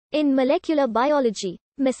In molecular biology,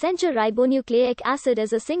 messenger ribonucleic acid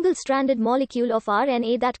is a single-stranded molecule of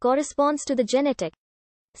RNA that corresponds to the genetic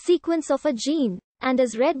sequence of a gene, and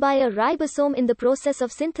is read by a ribosome in the process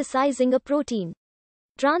of synthesizing a protein.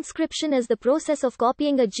 Transcription is the process of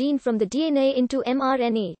copying a gene from the DNA into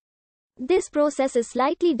mRNA. This process is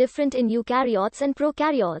slightly different in eukaryotes and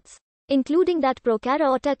prokaryotes, including that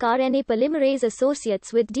prokaryotic RNA polymerase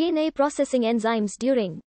associates with DNA processing enzymes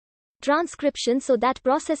during transcription so that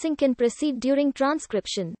processing can proceed during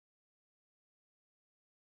transcription.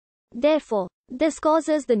 Therefore, this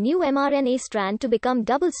causes the new mRNA strand to become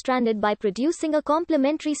double-stranded by producing a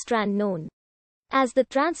complementary strand known as the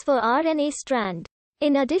transfer RNA strand.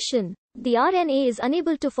 In addition, the RNA is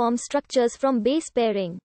unable to form structures from base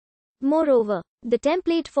pairing. Moreover, the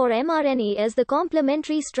template for mRNA is the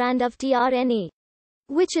complementary strand of tRNA,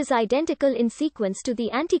 which is identical in sequence to the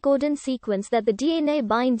anticodon sequence that the DNA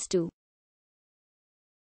binds to.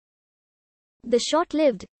 The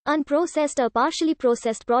short-lived, unprocessed or partially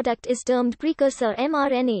processed product is termed precursor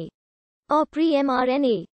mRNA, or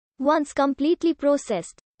pre-mRNA. Once completely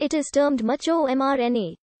processed, it is termed mature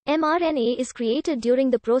mRNA. mRNA is created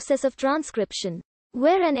during the process of transcription,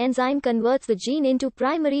 where an enzyme converts the gene into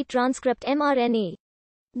primary transcript mRNA.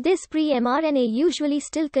 This pre-mRNA usually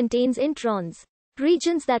still contains introns,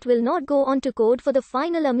 regions that will not go on to code for the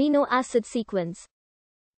final amino acid sequence.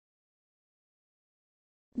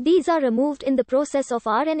 These are removed in the process of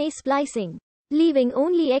RNA splicing, leaving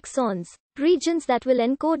only exons, regions that will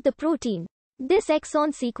encode the protein. This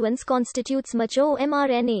exon sequence constitutes mature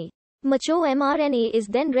mRNA. Mature mRNA is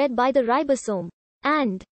then read by the ribosome,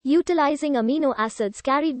 and, utilizing amino acids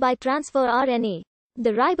carried by transfer RNA,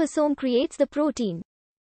 the ribosome creates the protein.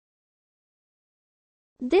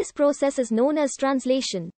 This process is known as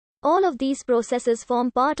translation. All of these processes form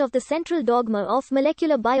part of the central dogma of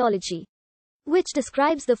molecular biology, which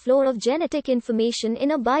describes the flow of genetic information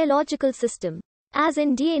in a biological system. As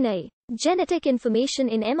in DNA, genetic information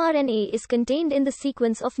in mRNA is contained in the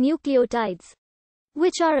sequence of nucleotides,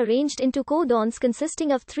 which are arranged into codons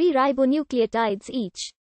consisting of 3 ribonucleotides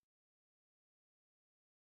each.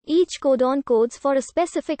 Each codon codes for a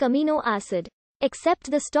specific amino acid,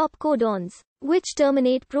 except the stop codons, which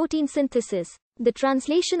terminate protein synthesis. The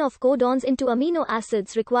translation of codons into amino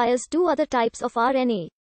acids requires 2 other types of RNA.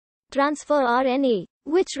 Transfer RNA,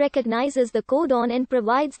 which recognizes the codon and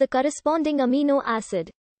provides the corresponding amino acid,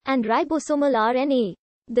 and ribosomal RNA,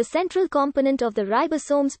 the central component of the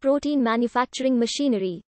ribosome's protein manufacturing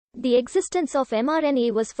machinery. The existence of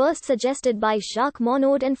mRNA was first suggested by Jacques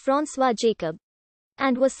Monod and François Jacob,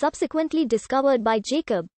 and was subsequently discovered by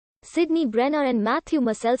Jacob, Sidney Brenner and Matthew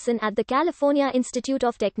Michelson at the California Institute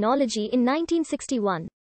of Technology in 1961.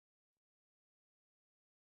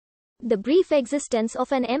 The brief existence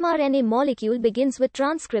of an mRNA molecule begins with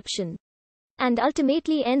transcription, and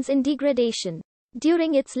ultimately ends in degradation.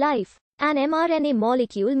 During its life, an mRNA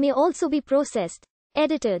molecule may also be processed,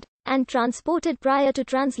 edited, and transported prior to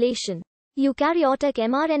translation. Eukaryotic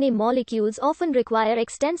mRNA molecules often require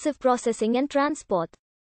extensive processing and transport,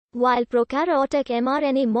 while prokaryotic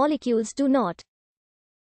mRNA molecules do not.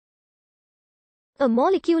 A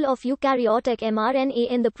molecule of eukaryotic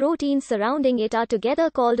mRNA and the proteins surrounding it are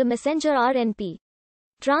together called a messenger RNP.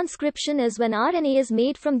 Transcription is when RNA is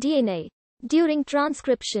made from DNA. During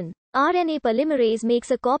transcription, RNA polymerase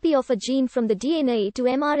makes a copy of a gene from the DNA to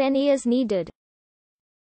mRNA as needed.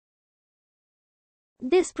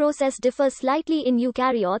 This process differs slightly in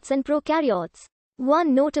eukaryotes and prokaryotes.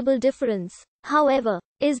 One notable difference, however,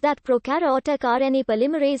 is that prokaryotic RNA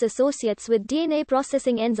polymerase associates with DNA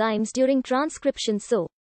processing enzymes during transcription so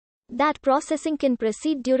that processing can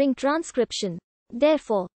proceed during transcription.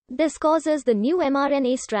 Therefore, this causes the new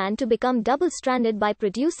mRNA strand to become double-stranded by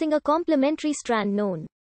producing a complementary strand known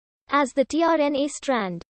as the tRNA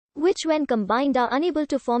strand, which when combined are unable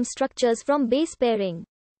to form structures from base pairing.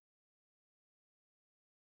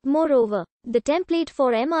 Moreover, the template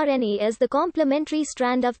for mRNA is the complementary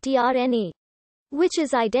strand of tRNA, which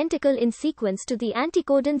is identical in sequence to the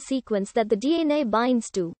anticodon sequence that the DNA binds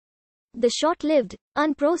to. The short-lived,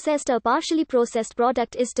 unprocessed or partially processed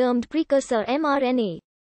product is termed precursor mRNA,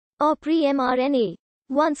 or pre-mRNA.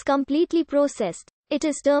 Once completely processed, it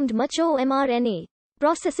is termed mature mRNA.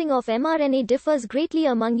 Processing of mRNA differs greatly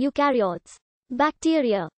among eukaryotes,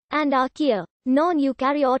 bacteria, and archaea.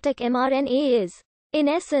 Non-eukaryotic mRNA is, in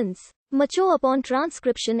essence, mature upon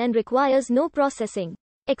transcription and requires no processing,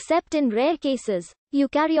 except in rare cases.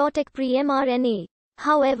 Eukaryotic pre-mRNA,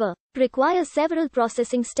 however, requires several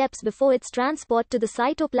processing steps before its transport to the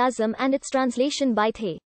cytoplasm and its translation by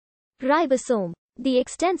the ribosome. The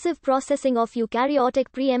extensive processing of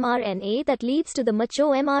eukaryotic pre-mRNA that leads to the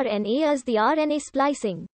mature mRNA is the RNA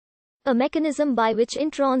splicing, a mechanism by which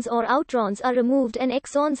introns or outrons are removed and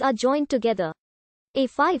exons are joined together. A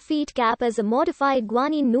 5' cap is a modified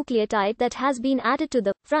guanine nucleotide that has been added to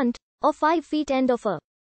the front or 5' end of a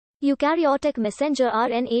eukaryotic messenger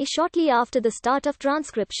RNA shortly after the start of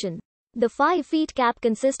transcription. The 5' cap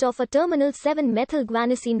consists of a terminal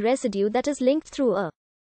 7-methylguanosine residue that is linked through a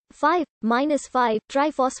 5'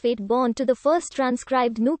 triphosphate bond to the first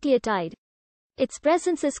transcribed nucleotide. Its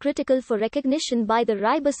presence is critical for recognition by the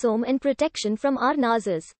ribosome and protection from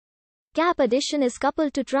RNases. Cap addition is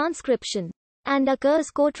coupled to transcription and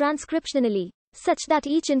occurs co-transcriptionally, such that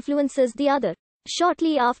each influences the other.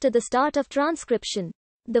 Shortly after the start of transcription,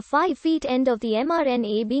 the 5' end of the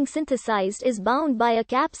mRNA being synthesized is bound by a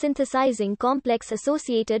cap synthesizing complex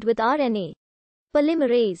associated with RNA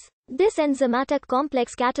polymerase. This enzymatic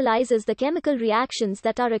complex catalyzes the chemical reactions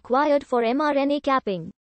that are required for mRNA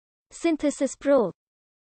capping. Synthesis Pro.